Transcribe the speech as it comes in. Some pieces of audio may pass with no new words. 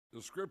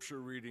The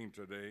scripture reading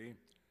today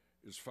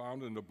is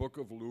found in the book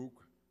of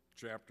Luke,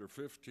 chapter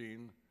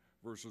 15,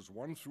 verses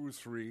 1 through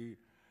 3,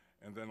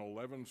 and then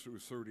 11 through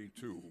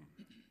 32.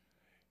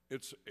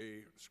 It's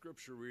a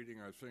scripture reading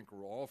I think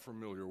we're all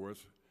familiar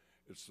with.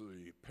 It's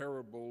the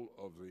parable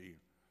of the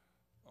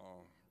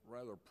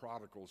rather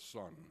prodigal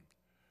son.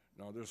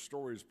 Now, this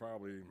story is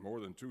probably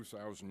more than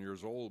 2,000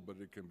 years old, but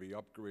it can be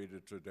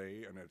upgraded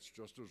today, and it's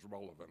just as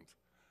relevant.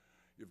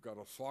 You've got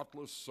a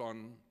thoughtless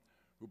son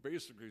who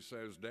basically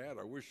says, "Dad,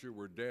 I wish you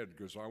were dead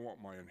because I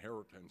want my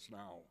inheritance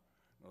now."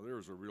 Now,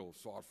 there's a real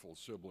thoughtful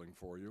sibling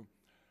for you.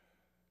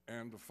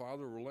 And the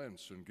father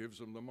relents and gives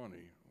him the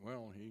money.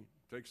 Well, he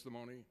takes the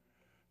money,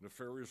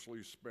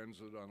 nefariously spends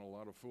it on a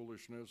lot of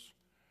foolishness,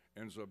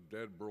 ends up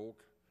dead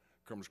broke,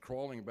 comes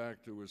crawling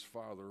back to his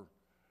father,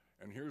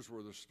 and here's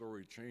where the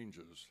story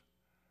changes.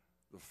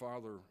 The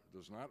father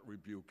does not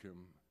rebuke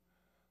him,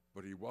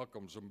 but he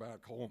welcomes him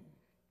back home.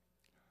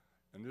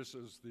 And this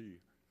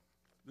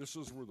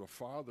is where the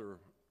Father,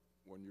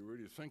 when you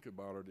really think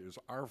about it, is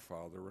our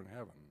Father in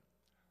heaven.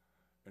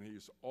 And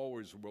he's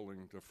always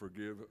willing to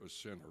forgive a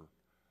sinner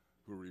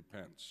who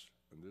repents.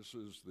 And this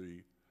is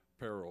the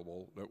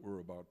parable that we're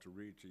about to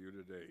read to you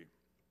today.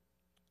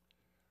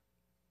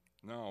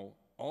 Now,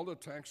 all the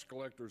tax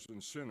collectors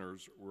and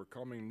sinners were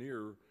coming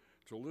near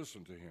to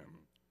listen to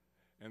him.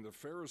 And the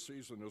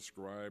Pharisees and the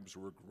scribes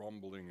were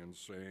grumbling and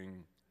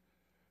saying,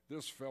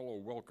 "This fellow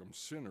welcomes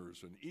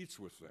sinners and eats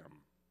with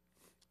them."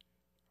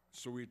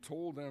 So he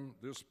told them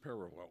this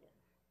parallel.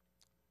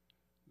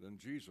 Then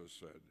Jesus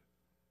said,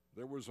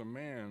 "There was a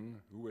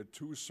man who had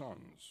 2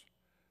 sons.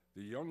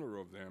 The younger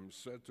of them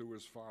said to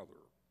his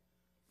father,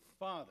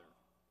 'Father,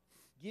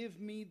 give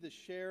me the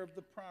share of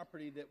the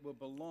property that will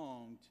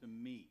belong to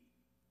me.'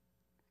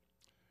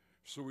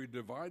 So he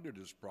divided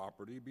his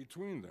property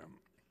between them.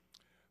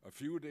 A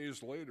few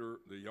days later,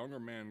 the younger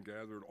man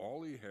gathered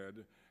all he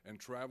had and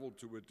traveled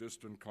to a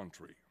distant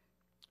country.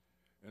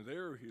 And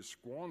there he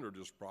squandered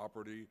his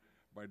property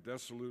by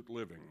dissolute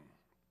living.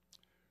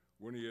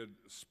 When he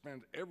had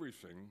spent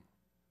everything,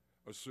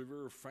 a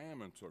severe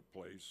famine took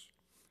place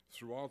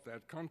throughout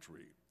that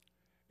country,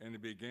 and he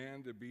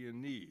began to be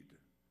in need.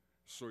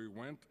 So he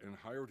went and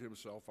hired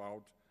himself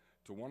out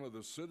to one of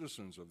the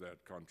citizens of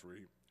that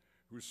country,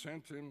 who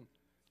sent him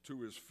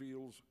to his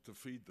fields to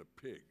feed the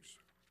pigs.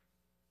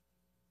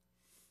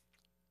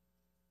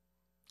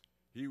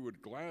 He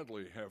would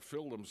gladly have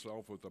filled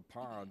himself with the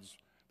pods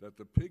that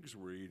the pigs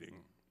were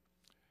eating,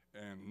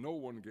 and no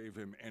one gave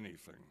him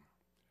anything.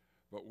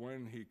 But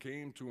when he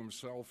came to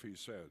himself, he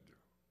said,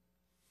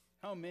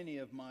 'How many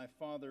of my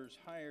father's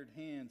hired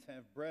hands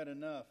have bread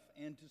enough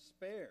and to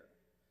spare?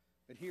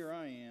 But here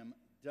I am,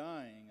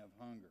 dying of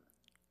hunger.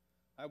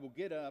 I will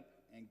get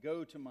up and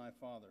go to my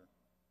father,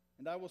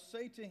 and I will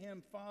say to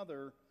him,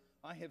 Father,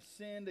 I have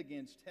sinned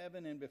against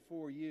heaven and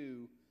before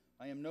you.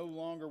 I am no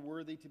longer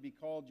worthy to be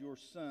called your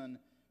son.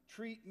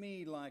 Treat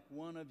me like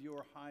one of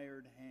your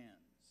hired hands.'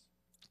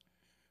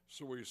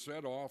 So he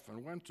set off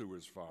and went to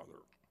his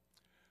father.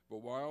 But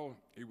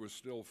while he was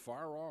still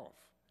far off,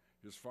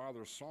 his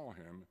father saw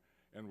him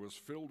and was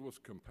filled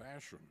with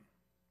compassion.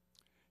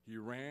 He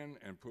ran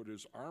and put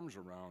his arms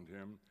around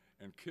him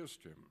and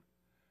kissed him.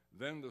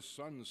 Then the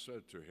son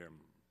said to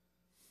him,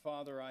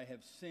 'Father, I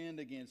have sinned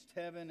against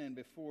heaven and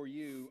before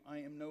you. I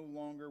am no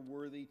longer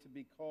worthy to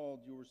be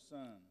called your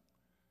son.'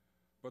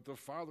 But the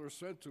father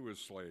said to his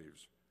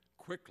slaves,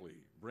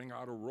 'Quickly bring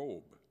out a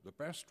robe, the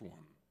best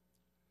one,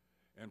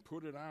 and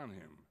put it on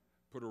him.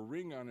 Put a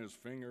ring on his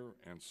finger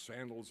and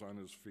sandals on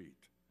his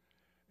feet.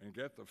 And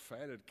get the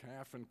fatted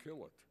calf and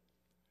kill it.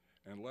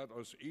 And let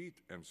us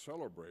eat and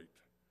celebrate.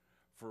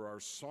 For our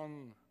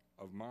son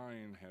of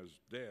mine has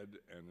dead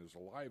and is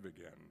alive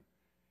again.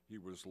 He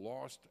was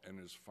lost and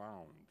is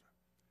found.'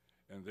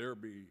 And there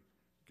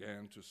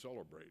began to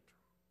celebrate.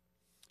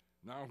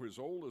 Now his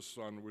oldest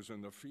son was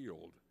in the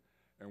field,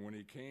 and when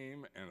he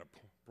came and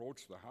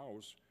approached the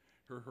house,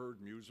 he heard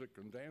music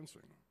and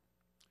dancing.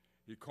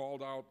 He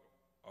called out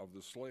of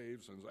the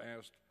slaves and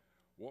asked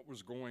what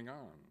was going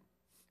on.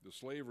 The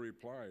slave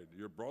replied,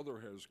 'Your brother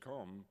has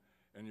come,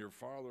 and your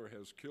father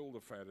has killed the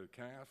fatted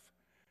calf,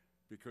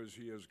 because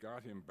he has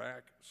got him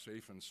back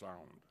safe and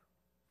sound.'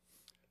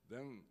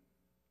 Then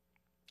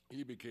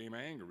he became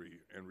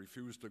angry and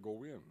refused to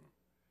go in.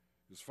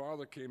 His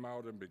father came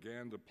out and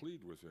began to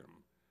plead with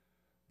him.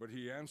 But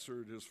he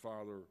answered his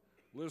father,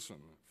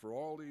 'Listen, for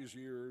all these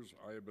years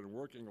I have been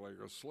working like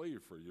a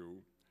slave for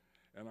you,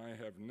 and I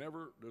have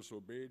never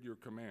disobeyed your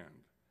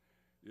command.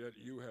 Yet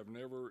you have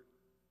never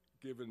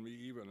given me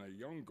even a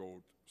young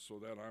goat so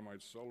that I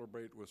might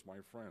celebrate with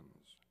my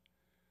friends.'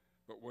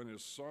 But when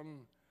his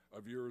son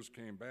of yours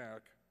came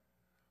back,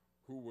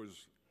 who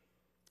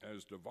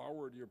has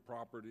devoured your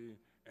property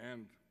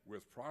and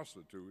with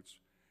prostitutes,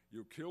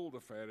 you killed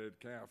the fatted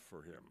calf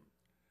for him."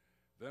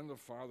 Then the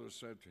father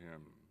said to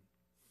him,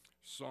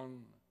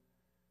 'Son,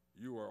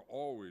 you are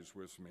always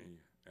with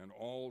me, and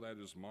all that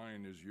is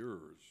mine is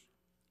yours.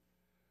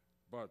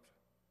 But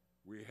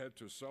we had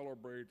to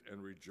celebrate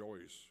and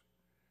rejoice,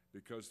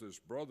 because this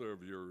brother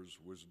of yours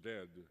was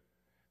dead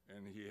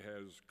and he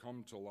has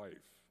come to life.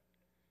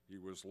 He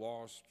was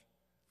lost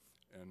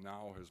and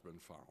now has been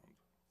found.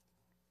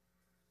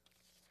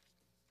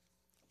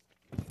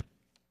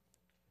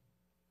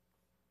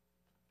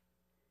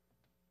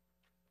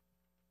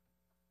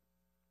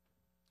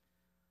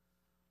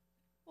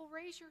 Well,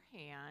 raise your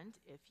hand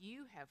if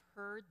you have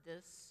heard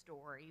this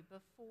story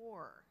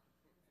before.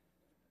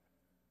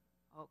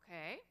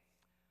 Okay.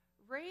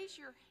 Raise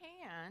your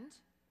hand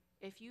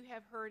if you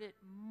have heard it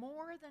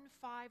more than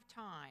 5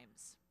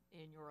 times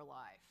in your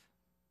life.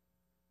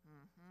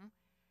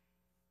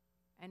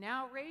 And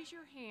now raise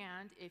your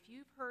hand if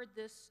you've heard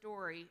this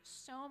story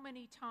so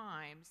many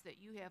times that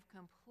you have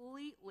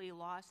completely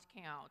lost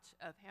count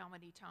of how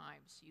many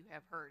times you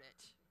have heard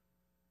it.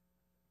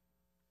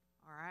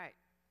 All right.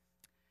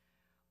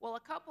 Well, a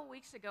couple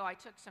weeks ago, I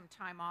took some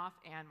time off,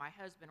 and my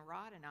husband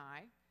Rod and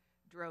I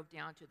drove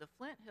down to the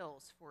Flint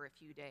Hills for a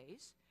few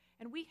days,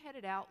 and we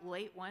headed out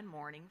late one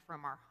morning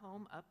from our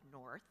home up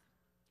north,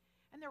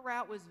 and the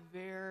route was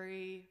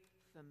very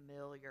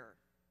familiar.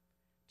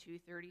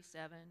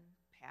 237,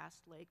 past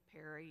Lake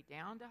Perry,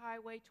 down to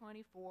Highway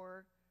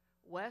 24,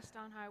 west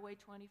on Highway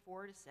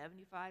 24 to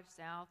 75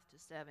 south to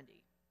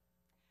 70.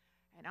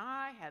 And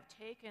I have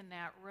taken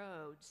that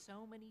road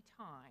so many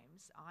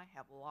times, I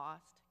have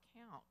lost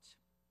count.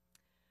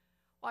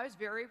 Well, I was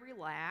very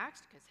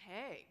relaxed because,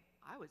 hey,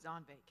 I was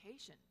on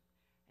vacation.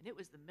 And it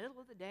was the middle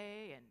of the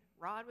day, and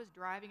Rod was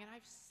driving, and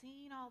I've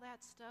seen all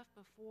that stuff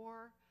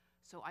before,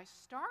 so I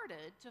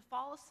started to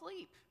fall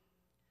asleep.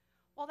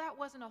 Well, that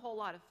wasn't a whole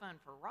lot of fun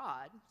for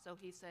Rod, so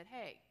he said,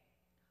 hey,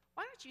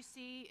 why don't you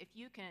see if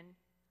you can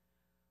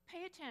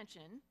pay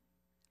attention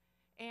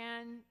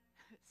and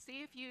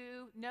see if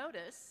you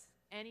notice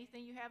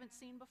anything you haven't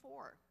seen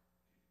before?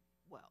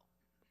 Well,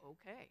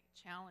 okay,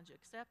 challenge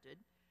accepted.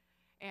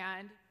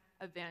 And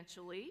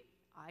eventually,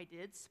 I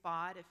did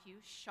spot a few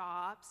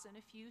shops and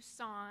a few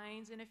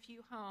signs and a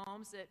few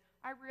homes that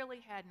I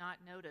really had not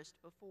noticed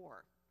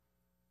before.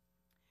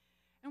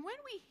 And when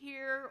we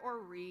hear or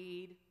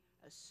read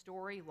a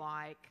story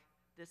like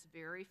this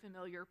very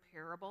familiar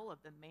parable of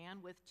the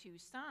man with 2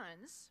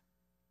 sons,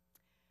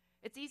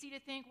 it's easy to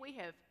think we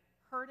have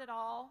heard it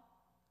all,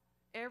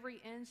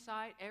 every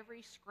insight,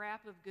 every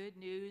scrap of good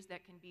news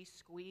that can be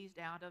squeezed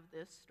out of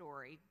this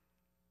story.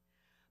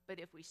 But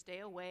if we stay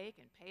awake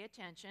and pay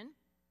attention,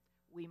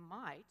 we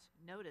might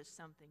notice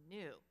something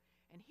new.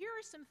 And here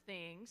are some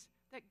things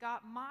that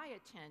got my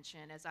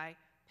attention as I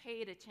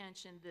paid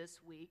attention this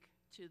week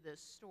to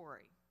this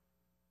story.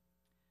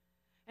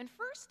 And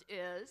first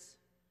is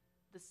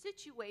the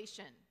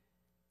situation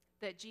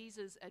that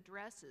Jesus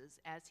addresses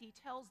as he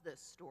tells this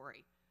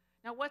story.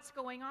 Now, what's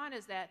going on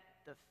is that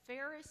the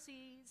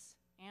Pharisees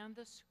and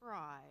the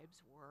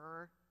scribes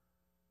were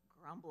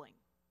grumbling.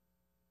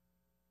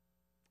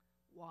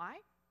 Why?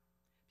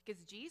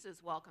 Because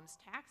Jesus welcomes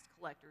tax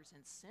collectors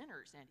and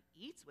sinners and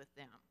eats with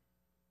them.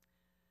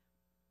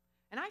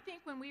 And I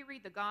think when we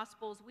read the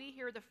Gospels, we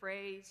hear the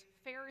phrase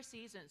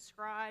Pharisees and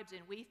scribes,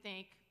 and we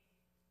think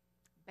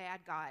bad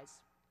guys,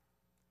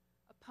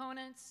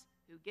 opponents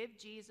who give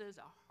Jesus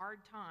a hard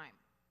time.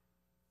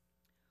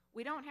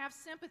 We don't have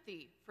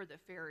sympathy for the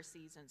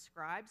Pharisees and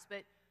scribes,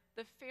 but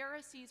the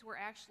Pharisees were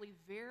actually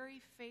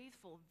very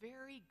faithful,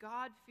 very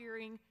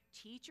God-fearing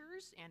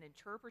teachers and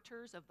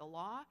interpreters of the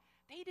law.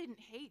 They didn't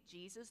hate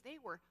Jesus. They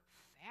were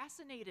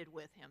fascinated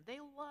with him. They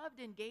loved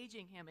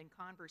engaging him in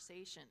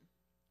conversation.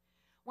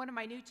 One of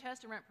my New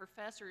Testament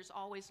professors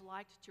always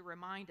liked to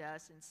remind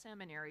us in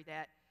seminary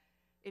that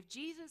if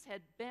Jesus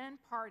had been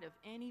part of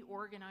any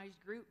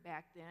organized group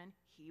back then,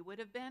 he would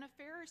have been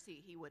a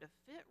Pharisee. He would have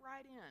fit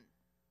right in.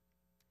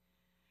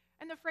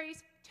 And the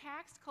phrase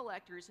tax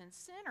collectors and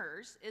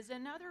sinners is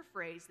another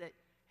phrase that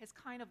has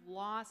kind of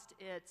lost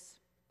its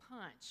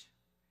punch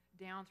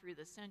down through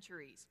the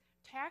centuries.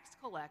 Tax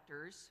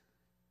collectors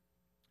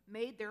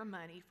made their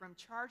money from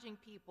charging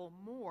people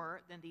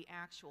more than the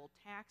actual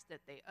tax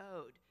that they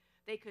owed.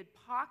 They could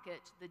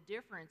pocket the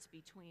difference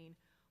between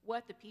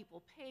what the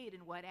people paid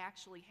and what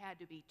actually had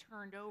to be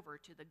turned over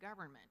to the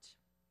government.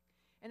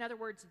 In other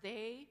words,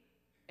 they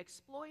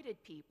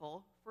exploited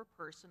people for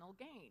personal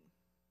gain.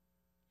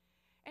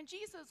 And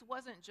Jesus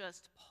wasn't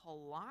just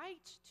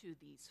polite to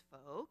these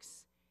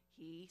folks,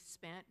 he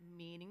spent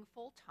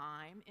meaningful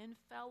time in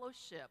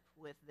fellowship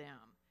with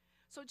them.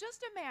 So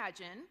just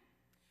imagine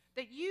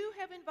that you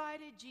have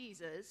invited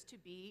Jesus to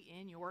be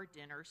in your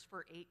Dinners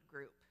for 8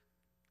 group.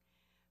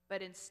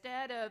 But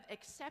instead of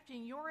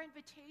accepting your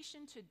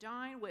invitation to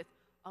dine with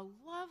a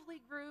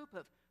lovely group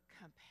of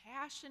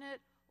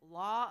compassionate,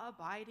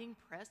 law-abiding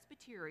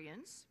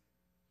Presbyterians,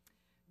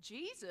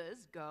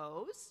 Jesus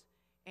goes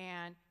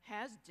and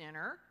has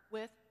dinner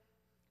with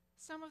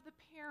some of the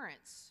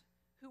parents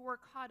who were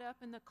caught up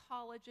in the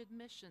college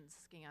admissions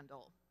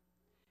scandal,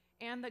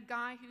 and the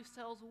guy who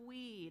sells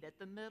weed at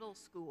the middle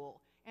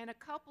school, and a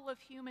couple of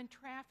human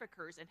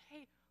traffickers, and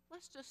hey,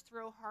 let's just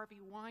throw Harvey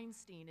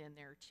Weinstein in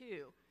there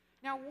too.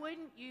 Now,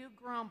 wouldn't you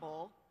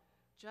grumble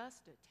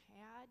just a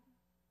tad?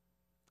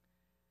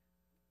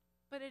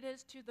 But it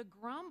is to the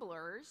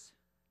grumblers,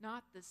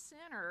 not the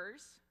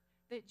sinners,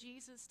 that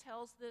Jesus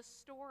tells this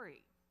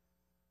story.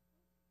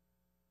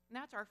 And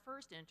that's our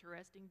first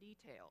interesting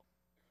detail.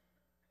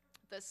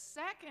 The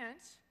second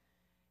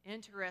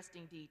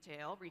interesting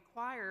detail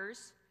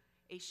requires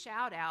a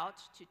shout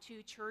out to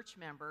two church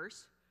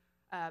members.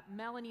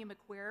 Melanie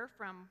McQuare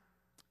from,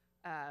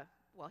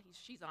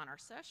 she's on our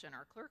session,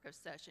 our clerk of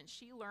session.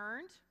 She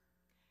learned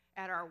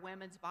at our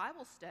women's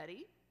Bible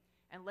study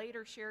and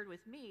later shared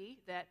with me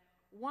that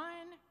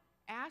one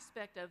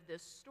aspect of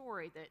this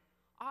story that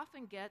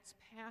often gets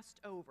passed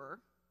over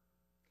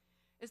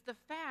is the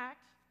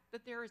fact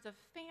that there is a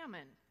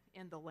famine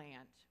in the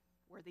land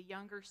where the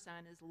younger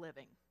son is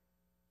living.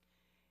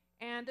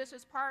 And this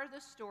is part of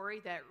the story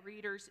that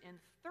readers in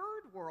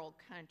third world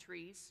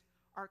countries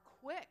are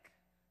quick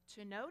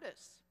to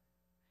notice,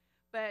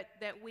 but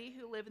that we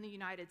who live in the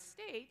United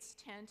States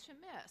tend to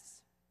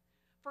miss.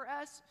 For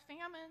us,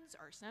 famines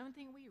are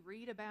something we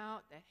read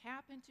about that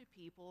happen to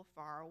people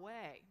far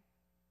away.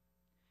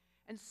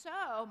 And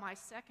so my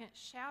second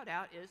shout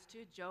out is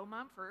to Joe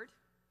Mumford,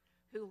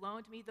 who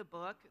loaned me the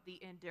book, The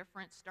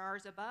Indifferent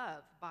Stars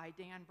Above by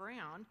Dan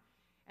Brown.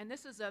 And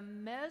this is a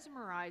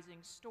mesmerizing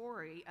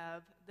story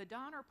of the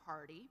Donner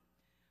Party,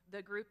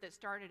 the group that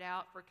started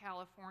out for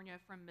California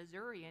from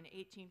Missouri in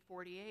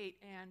 1848,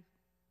 and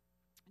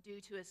due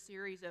to a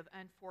series of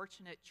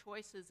unfortunate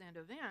choices and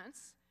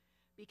events,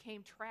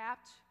 became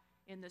trapped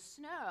in the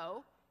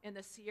snow in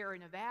the Sierra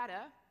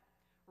Nevada,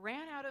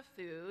 ran out of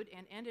food,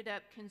 and ended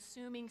up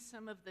consuming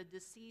some of the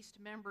deceased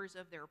members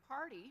of their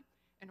party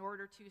in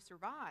order to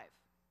survive.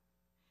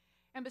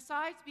 And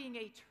besides being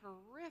a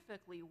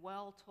terrifically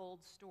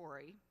well-told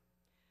story,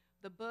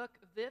 the book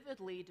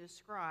vividly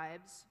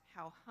describes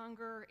how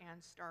hunger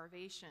and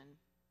starvation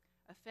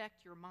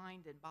affect your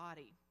mind and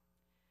body.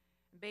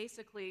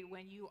 Basically,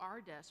 when you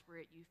are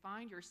desperate, you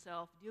find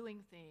yourself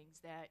doing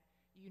things that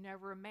you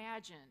never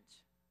imagined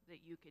that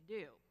you could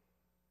do.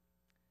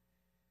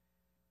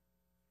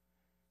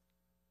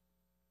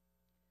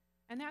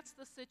 And that's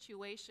the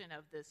situation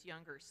of this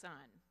younger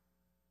son.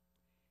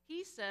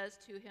 He says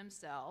to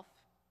himself,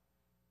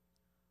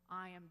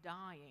 I am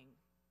dying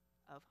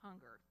of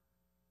hunger.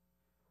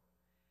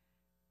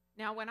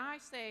 Now, when I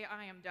say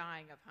I am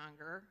dying of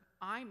hunger,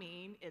 I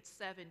mean it's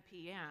 7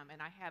 p.m.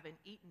 and I haven't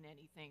eaten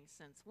anything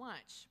since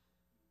lunch.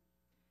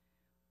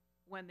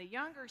 When the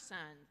younger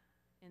son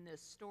in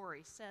this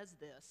story says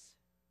this,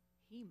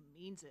 he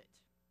means it.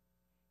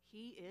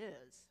 He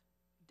is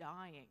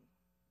dying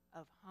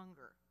of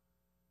hunger.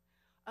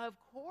 Of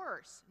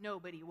course,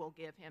 nobody will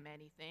give him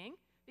anything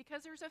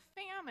because there's a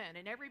famine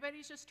and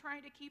everybody's just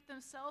trying to keep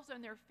themselves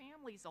and their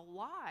families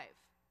alive.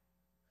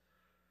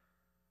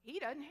 He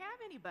doesn't have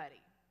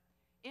anybody.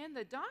 In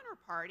the Donner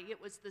Party,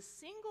 it was the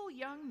single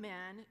young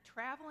men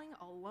traveling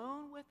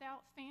alone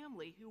without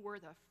family who were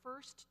the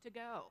first to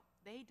go.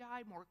 They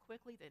died more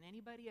quickly than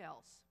anybody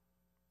else.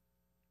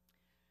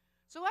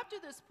 So up to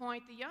this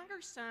point, the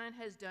younger son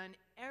has done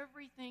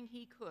everything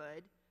he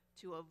could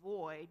to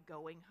avoid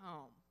going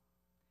home.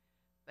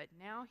 But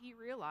now he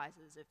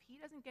realizes if he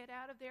doesn't get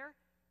out of there,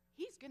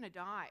 he's going to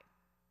die.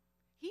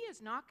 He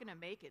is not going to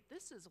make it.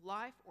 This is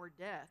life or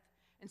death.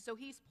 And so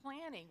he's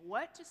planning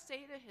what to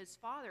say to his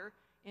father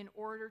in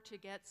order to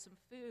get some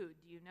food.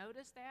 Do you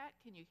notice that?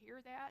 Can you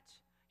hear that?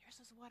 This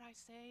is what I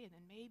say, and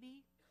then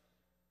maybe.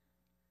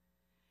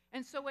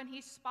 And so when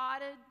he's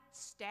spotted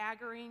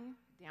staggering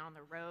down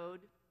the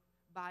road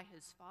by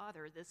his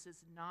father, this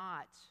is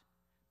not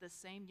the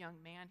same young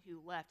man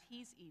who left.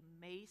 He's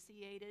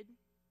emaciated.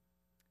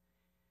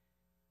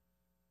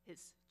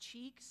 His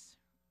cheeks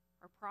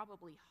are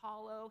probably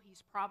hollow.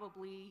 He's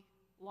probably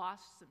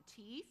lost some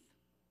teeth,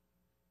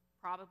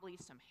 probably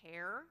some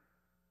hair.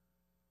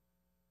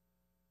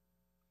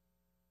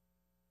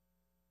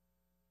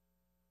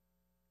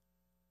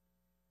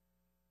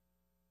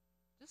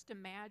 Just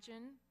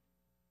imagine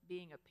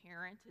being a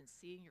parent and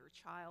seeing your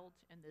child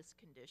in this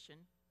condition.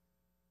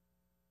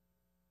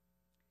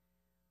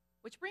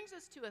 Which brings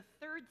us to a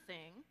third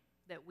thing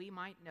that we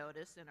might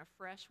notice in a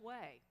fresh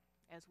way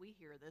as we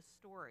hear this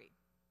story.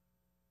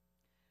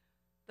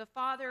 The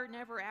father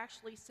never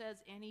actually says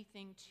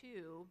anything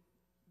to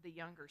the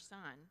younger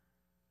son,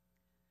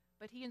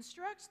 but he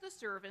instructs the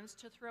servants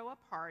to throw a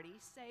party,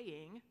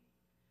 saying,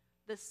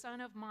 "The son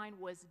of mine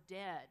was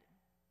dead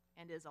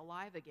and is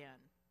alive again.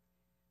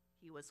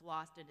 He was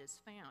lost and is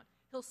found."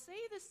 He'll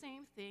say the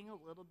same thing a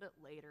little bit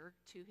later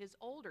to his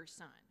older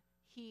son.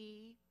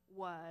 He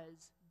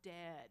was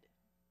dead.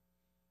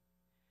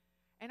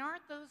 And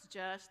aren't those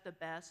just the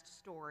best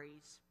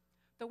stories?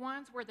 The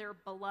ones where their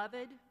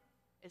beloved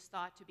is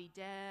thought to be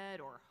dead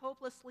or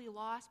hopelessly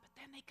lost, but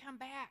then they come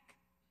back.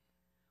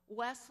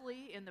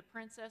 Wesley in The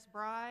Princess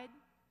Bride,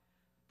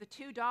 the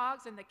two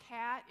dogs and the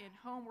cat in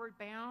Homeward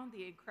Bound,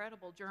 The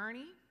Incredible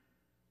Journey,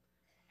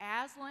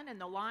 Aslan and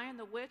the Lion,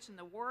 the Witch, and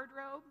the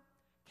Wardrobe,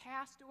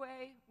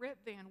 Castaway,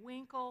 Rip Van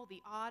Winkle,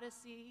 The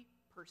Odyssey,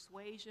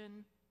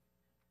 Persuasion.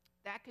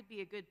 That could be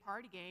a good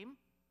party game.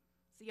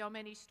 See how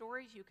many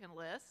stories you can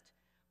list,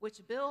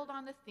 which build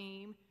on the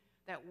theme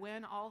that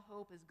when all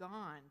hope is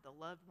gone, the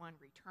loved one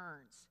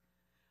returns.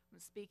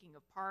 And speaking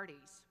of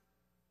parties,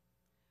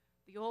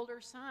 The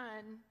older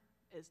son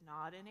is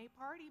not in a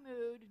party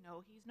mood.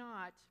 No, he's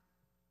not.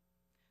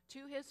 To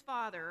his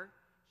father,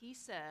 he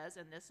says,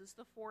 and this is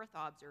the fourth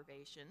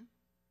observation,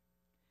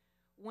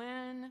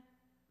 when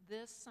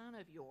this son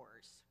of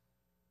yours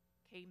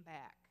came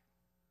back.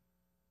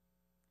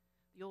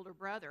 The older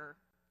brother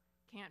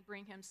can't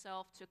bring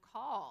himself to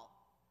call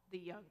the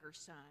younger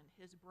son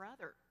his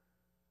brother.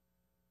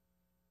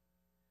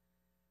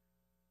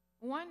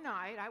 One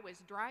night, I was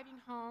driving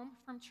home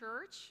from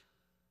church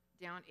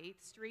down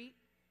 8th Street,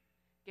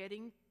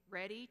 getting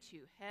ready to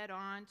head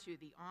on to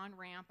the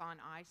on-ramp on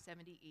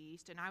I-70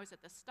 East, and I was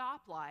at the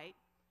stoplight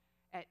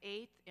at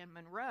 8th and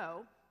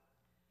Monroe,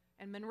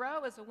 and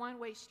Monroe is a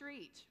one-way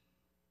street.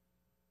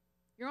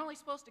 You're only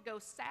supposed to go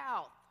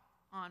south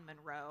on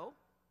Monroe.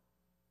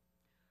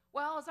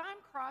 Well, as I'm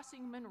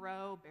crossing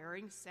Monroe,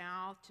 bearing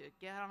south to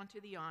get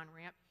onto the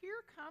on-ramp, here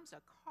comes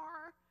a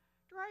car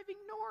driving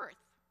north.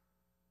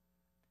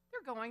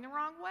 They're going the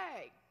wrong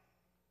way.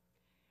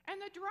 And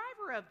the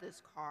driver of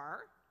this car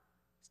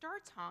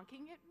starts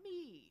honking at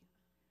me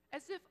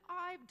as if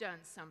I've done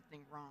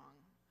something wrong.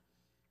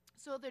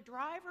 So the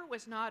driver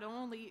was not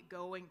only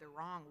going the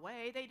wrong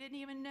way, they didn't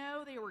even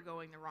know they were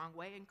going the wrong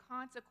way, and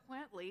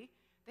consequently,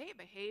 they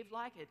behaved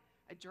like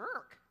a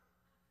jerk.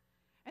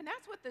 And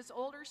that's what this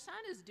older son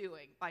is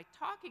doing by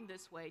talking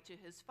this way to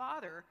his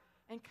father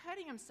and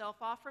cutting himself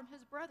off from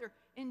his brother.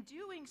 In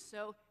doing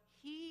so,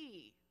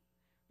 he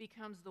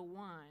becomes the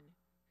one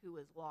who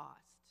is lost.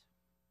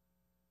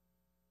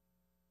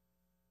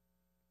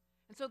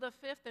 And so the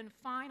fifth and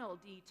final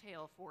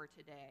detail for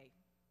today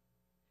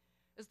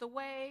is the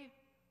way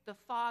the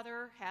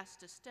father has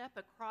to step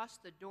across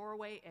the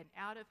doorway and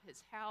out of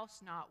his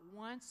house not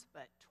once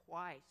but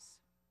twice.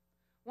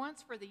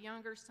 Once for the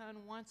younger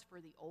son, once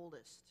for the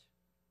oldest.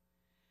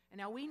 And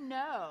now we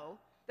know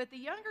that the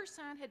younger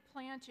son had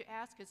planned to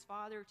ask his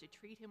father to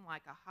treat him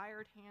like a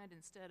hired hand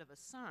instead of a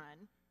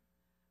son,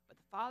 but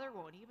the father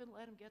won't even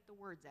let him get the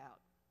words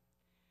out.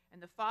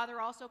 And the father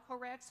also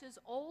corrects his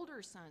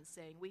older son,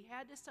 saying, we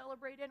had to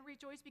celebrate and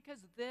rejoice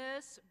because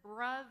this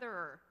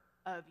brother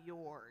of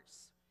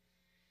yours,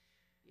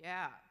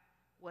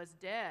 was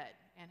dead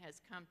and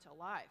has come to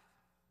life.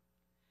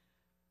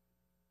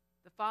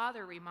 The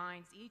father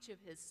reminds each of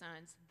his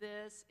sons,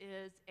 this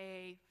is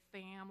a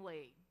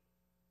family.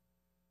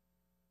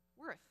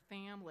 We're a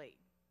family.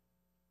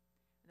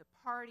 The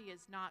party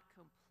is not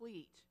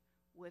complete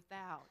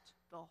without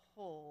the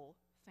whole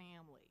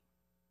family.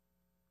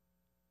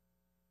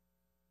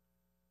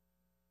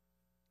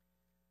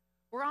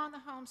 We're on the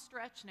home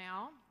stretch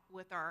now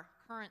with our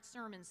current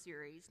sermon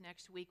series.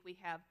 Next week we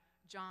have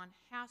John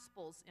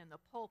Haspels in the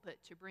pulpit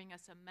to bring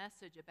us a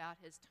message about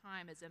his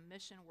time as a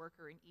mission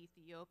worker in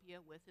Ethiopia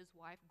with his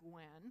wife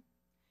Gwen.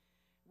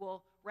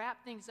 We'll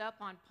wrap things up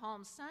on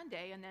Palm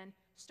Sunday and then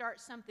start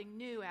something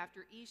new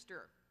after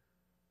Easter.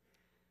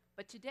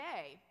 But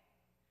today,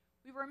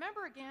 we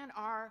remember again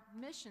our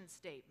mission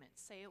statement.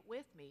 Say it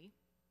with me: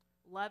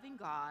 loving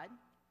God,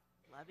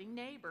 loving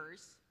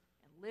neighbors,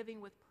 and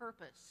living with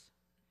purpose.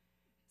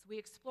 As we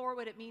explore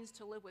what it means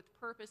to live with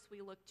purpose,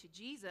 we look to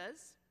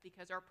Jesus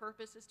because our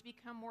purpose is to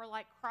become more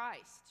like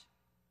Christ.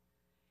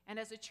 And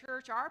as a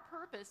church, our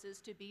purpose is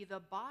to be the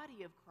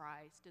body of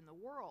Christ in the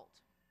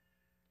world.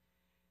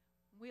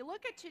 When we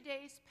look at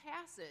today's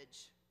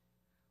passage,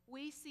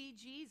 we see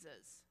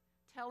Jesus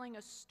telling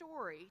a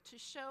story to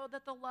show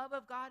that the love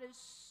of God is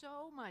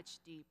so much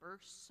deeper,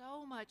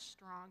 so much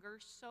stronger,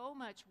 so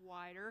much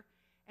wider,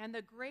 and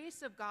the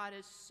grace of God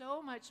is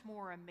so much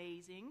more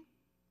amazing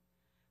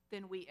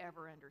than we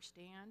ever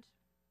understand.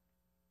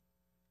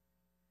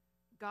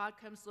 God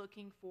comes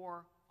looking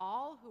for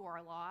all who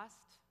are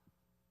lost,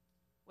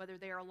 whether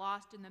they are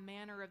lost in the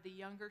manner of the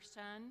younger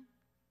son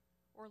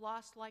or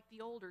lost like the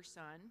older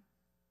son.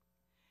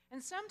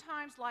 And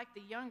sometimes, like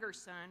the younger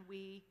son,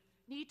 we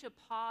need to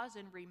pause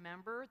and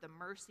remember the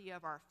mercy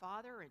of our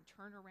Father and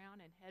turn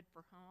around and head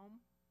for home.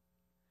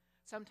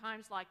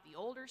 Sometimes, like the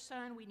older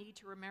son, we need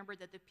to remember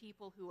that the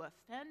people who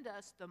offend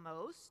us the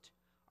most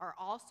are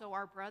also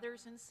our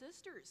brothers and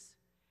sisters,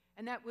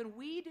 and that when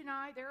we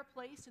deny their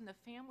place in the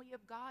family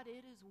of God,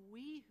 it is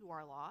we who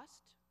are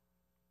lost.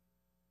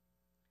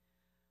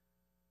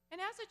 And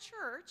as a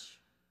church,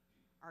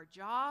 our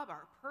job,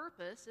 our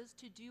purpose is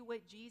to do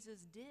what Jesus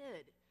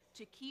did,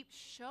 to keep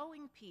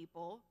showing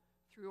people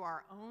through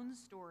our own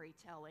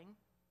storytelling,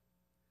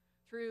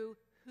 through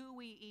who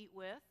we eat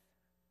with,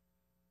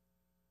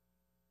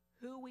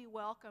 who we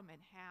welcome,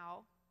 and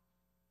how,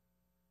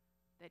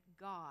 that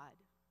God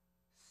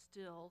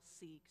still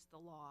seeks the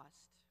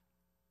lost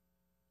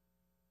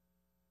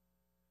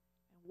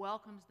and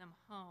welcomes them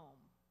home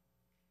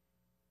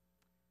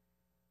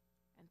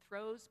and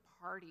throws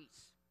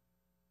parties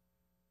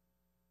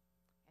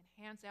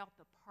and hands out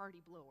the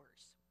party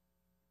blowers.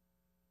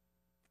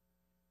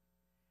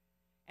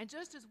 And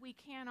just as we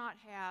cannot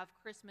have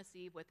Christmas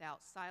Eve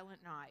without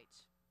Silent Night,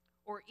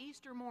 or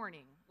Easter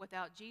morning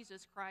without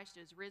Jesus Christ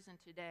is risen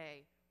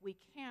today, we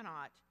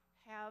cannot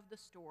have the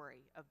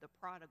story of the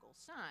prodigal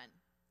son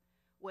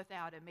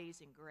without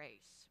Amazing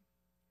Grace.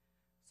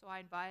 So I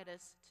invite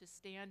us to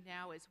stand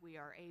now as we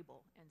are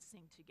able and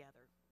sing together.